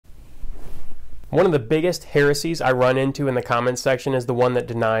One of the biggest heresies I run into in the comments section is the one that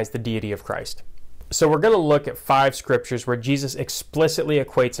denies the deity of Christ. So we're going to look at 5 scriptures where Jesus explicitly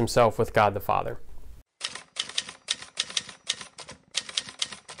equates himself with God the Father.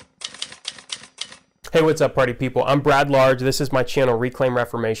 Hey, what's up, party people? I'm Brad Large. This is my channel, Reclaim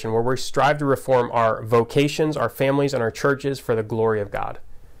Reformation, where we strive to reform our vocations, our families, and our churches for the glory of God.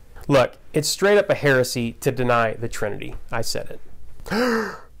 Look, it's straight up a heresy to deny the Trinity. I said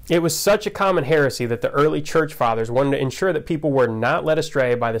it. It was such a common heresy that the early church fathers wanted to ensure that people were not led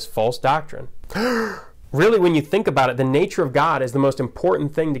astray by this false doctrine. Really, when you think about it, the nature of God is the most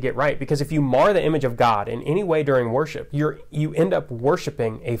important thing to get right, because if you mar the image of God in any way during worship, you end up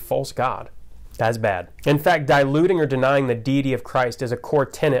worshiping a false God. That's bad. In fact, diluting or denying the deity of Christ is a core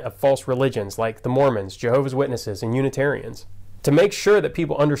tenet of false religions like the Mormons, Jehovah's Witnesses, and Unitarians. To make sure that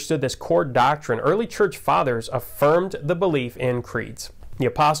people understood this core doctrine, early church fathers affirmed the belief in creeds. The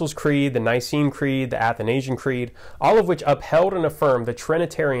Apostles' Creed, the Nicene Creed, the Athanasian Creed, all of which upheld and affirmed the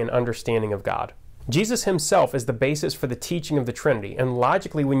Trinitarian understanding of God. Jesus himself is the basis for the teaching of the Trinity, and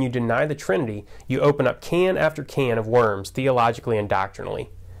logically, when you deny the Trinity, you open up can after can of worms, theologically and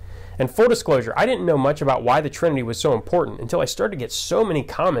doctrinally. And full disclosure, I didn't know much about why the Trinity was so important until I started to get so many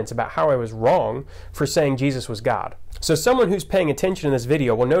comments about how I was wrong for saying Jesus was God. So someone who's paying attention in this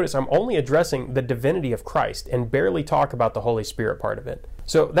video will notice I'm only addressing the divinity of Christ and barely talk about the Holy Spirit part of it.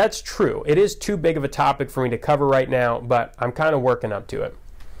 So that's true. It is too big of a topic for me to cover right now, but I'm kind of working up to it.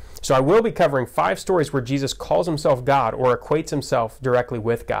 So I will be covering 5 stories where Jesus calls himself God or equates himself directly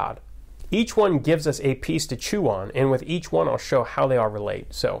with God. Each one gives us a piece to chew on, and with each one I'll show how they all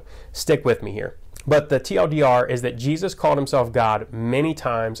relate. So stick with me here. But the TLDR is that Jesus called himself God many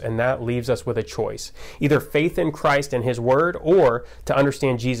times, and that leaves us with a choice. Either faith in Christ and his word, or to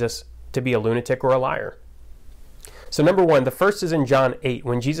understand Jesus to be a lunatic or a liar. So number 1, the first is in John 8,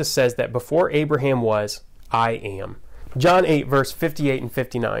 when Jesus says that before Abraham was, I am. John 8, verse 58 and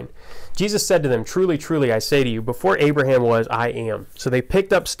 59. Jesus said to them, truly, truly, I say to you, before Abraham was, I am. So they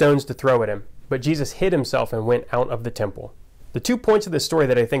picked up stones to throw at him, but Jesus hid himself and went out of the temple. The 2 points of this story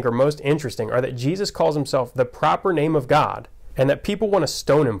that I think are most interesting are that Jesus calls himself the proper name of God, and that people want to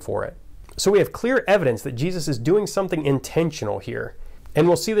stone him for it. So we have clear evidence that Jesus is doing something intentional here. And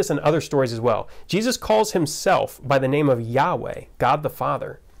we'll see this in other stories as well. Jesus calls himself by the name of Yahweh, God the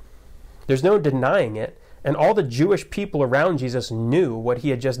Father. There's no denying it. And all the Jewish people around Jesus knew what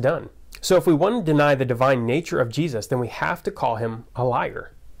he had just done. So if we want to deny the divine nature of Jesus, then we have to call him a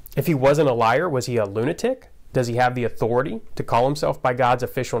liar. If he wasn't a liar, was he a lunatic? Does he have the authority to call himself by God's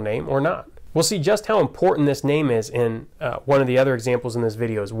official name or not? We'll see just how important this name is in one of the other examples in this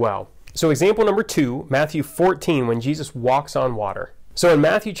video as well. So example number 2, Matthew 14, when Jesus walks on water. So in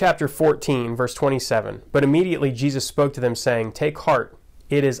Matthew chapter 14, verse 27, but immediately Jesus spoke to them saying, take heart,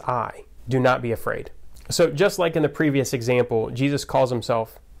 it is I, do not be afraid. So just like in the previous example, Jesus calls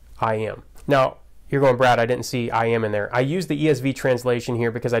himself, I am. Now, you're going, Brad, I didn't see I am in there. I used the ESV translation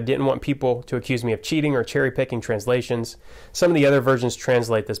here because I didn't want people to accuse me of cheating or cherry-picking translations. Some of the other versions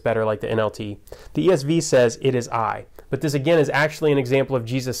translate this better, like the NLT. The ESV says, it is I. But this again is actually an example of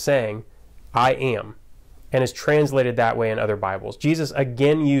Jesus saying, I am, and is translated that way in other Bibles. Jesus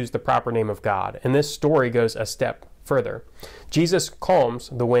again used the proper name of God, and this story goes a step further. Jesus calms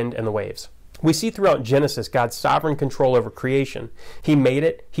the wind and the waves. We see throughout Genesis God's sovereign control over creation. He made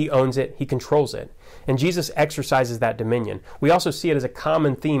it, he owns it, he controls it. And Jesus exercises that dominion. We also see it as a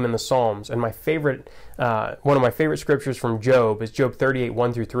common theme in the Psalms. And my favorite, one of my favorite scriptures from Job is Job 38,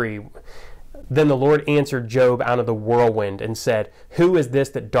 1 through 3. Then the Lord answered Job out of the whirlwind and said, who is this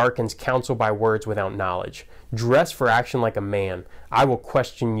that darkens counsel by words without knowledge? Dress for action like a man. I will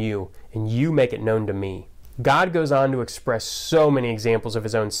question you, and you make it known to me. God goes on to express so many examples of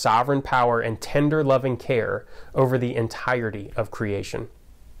his own sovereign power and tender, loving care over the entirety of creation.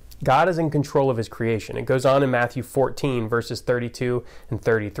 God is in control of his creation. It goes on in Matthew 14, verses 32 and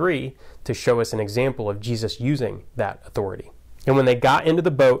 33 to show us an example of Jesus using that authority. And when they got into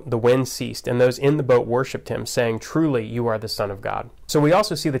the boat, the wind ceased, and those in the boat worshipped him, saying, truly, you are the Son of God. So we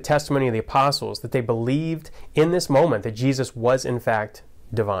also see the testimony of the apostles that they believed in this moment that Jesus was in fact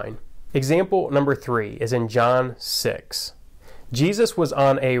divine. Example number 3 is in John 6. Jesus was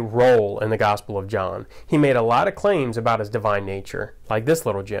on a roll in the Gospel of John. He made a lot of claims about his divine nature, like this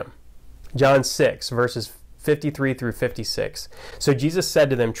little gem. John 6, verses 53 through 56. So Jesus said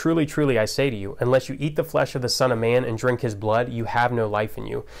to them, truly, truly, I say to you, unless you eat the flesh of the Son of Man and drink his blood, you have no life in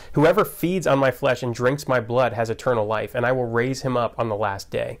you. Whoever feeds on my flesh and drinks my blood has eternal life, and I will raise him up on the last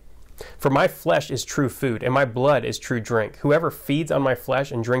day. For my flesh is true food, and my blood is true drink. Whoever feeds on my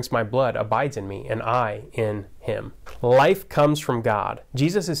flesh and drinks my blood abides in me, and I in him. Life comes from God.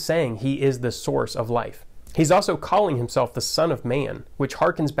 Jesus is saying he is the source of life. He's also calling himself the Son of Man, which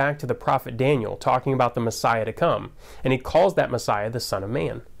harkens back to the prophet Daniel talking about the Messiah to come, and he calls that Messiah the Son of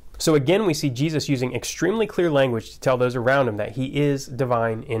Man. So again, we see Jesus using extremely clear language to tell those around him that he is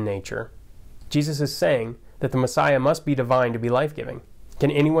divine in nature. Jesus is saying that the Messiah must be divine to be life-giving.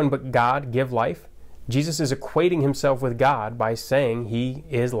 Can anyone but God give life? Jesus is equating himself with God by saying he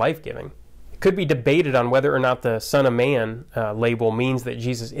is life-giving. It could be debated on whether or not the Son of Man label means that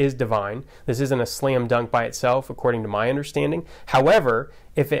Jesus is divine. This isn't a slam dunk by itself, according to my understanding. However,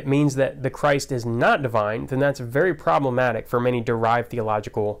 if it means that the Christ is not divine, then that's very problematic for many derived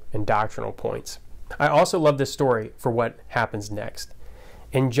theological and doctrinal points. I also love this story for what happens next.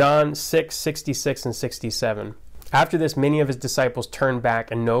 In John 6:66 and 67, after this, many of his disciples turned back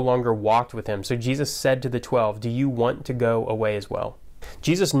and no longer walked with him. So Jesus said to the 12, "Do you want to go away as well?"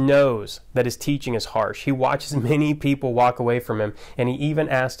 Jesus knows that his teaching is harsh. He watches many people walk away from him, and he even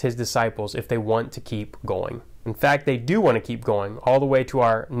asked his disciples if they want to keep going. In fact, they do want to keep going, all the way to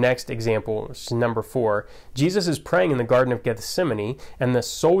our next example, which is number 4. Jesus is praying in the Garden of Gethsemane, and the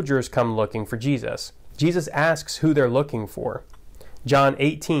soldiers come looking for Jesus. Jesus asks who they're looking for. John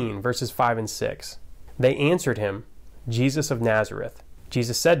 18, verses 5 and 6. They answered him, "Jesus of Nazareth."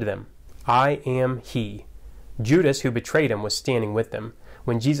 Jesus said to them, "I am he." Judas, who betrayed him, was standing with them.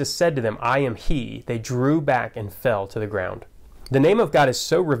 When Jesus said to them, "I am he," they drew back and fell to the ground. The name of God is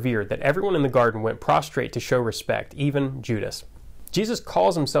so revered that everyone in the garden went prostrate to show respect, even Judas. Jesus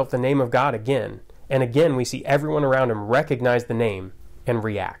calls himself the name of God again, and again we see everyone around him recognize the name and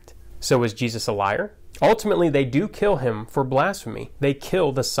react. So is Jesus a liar? Ultimately, they do kill him for blasphemy. They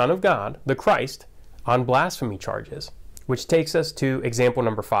kill the Son of God, the Christ, on blasphemy charges, which takes us to example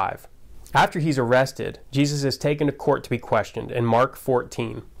number 5. After he's arrested, Jesus is taken to court to be questioned in Mark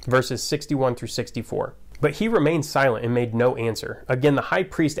 14, verses 61 through 64. But he remained silent and made no answer. Again, the high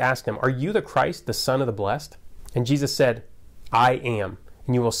priest asked him, "Are you the Christ, the Son of the Blessed?" And Jesus said, "I am,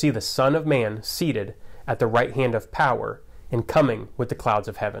 and you will see the Son of Man seated at the right hand of power and coming with the clouds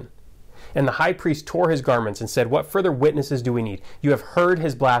of heaven." And the high priest tore his garments and said, "What further witnesses do we need? You have heard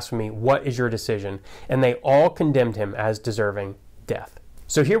his blasphemy. What is your decision?" And they all condemned him as deserving death.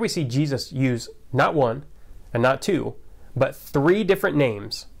 So here we see Jesus use not one and not two, but 3 different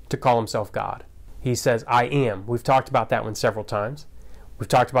names to call himself God. He says, "I am." We've talked about that one several times. We've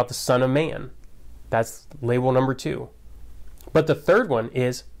talked about the Son of Man. That's label number 2. But the third one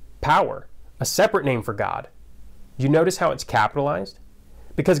is power, a separate name for God. Do you notice how it's capitalized?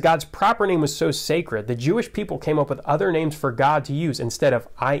 Because God's proper name was so sacred, the Jewish people came up with other names for God to use instead of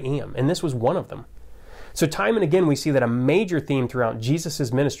 "I am," and this was one of them. So time and again we see that a major theme throughout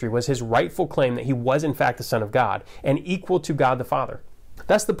Jesus' ministry was his rightful claim that he was in fact the Son of God and equal to God the Father.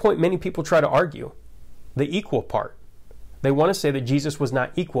 That's the point many people try to argue, the equal part. They want to say that Jesus was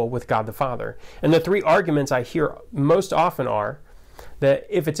not equal with God the Father. And the 3 arguments I hear most often are that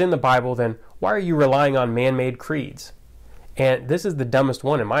if it's in the Bible, then why are you relying on man-made creeds? And this is the dumbest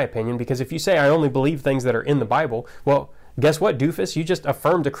one in my opinion, because if you say I only believe things that are in the Bible, well, guess what, doofus? You just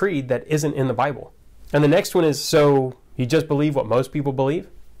affirmed a creed that isn't in the Bible. And the next one is, so you just believe what most people believe?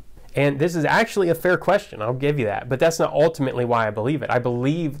 And this is actually a fair question, I'll give you that, but that's not ultimately why I believe it. I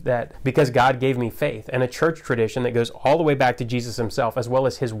believe that because God gave me faith and a church tradition that goes all the way back to Jesus himself, as well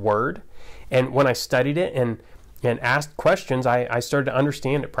as his word. And when I studied it and asked questions, I started to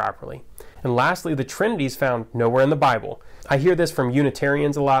understand it properly. And lastly, the Trinity is found nowhere in the Bible. I hear this from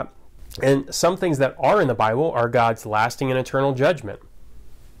Unitarians a lot, and some things that are in the Bible are God's lasting and eternal judgment.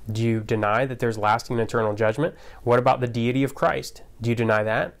 Do you deny that there's lasting and eternal judgment? What about the deity of Christ? Do you deny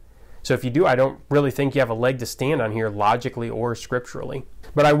that? So if you do, I don't really think you have a leg to stand on here logically or scripturally.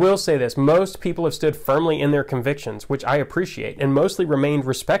 But I will say this, most people have stood firmly in their convictions, which I appreciate, and mostly remained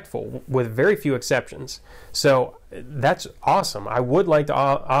respectful with very few exceptions. So that's awesome. I would like to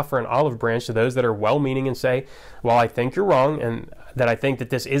offer an olive branch to those that are well-meaning and say, well, I think you're wrong, and that I think that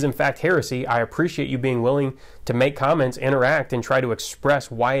this is in fact heresy. I appreciate you being willing to make comments, interact, and try to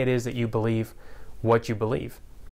express why it is that you believe what you believe.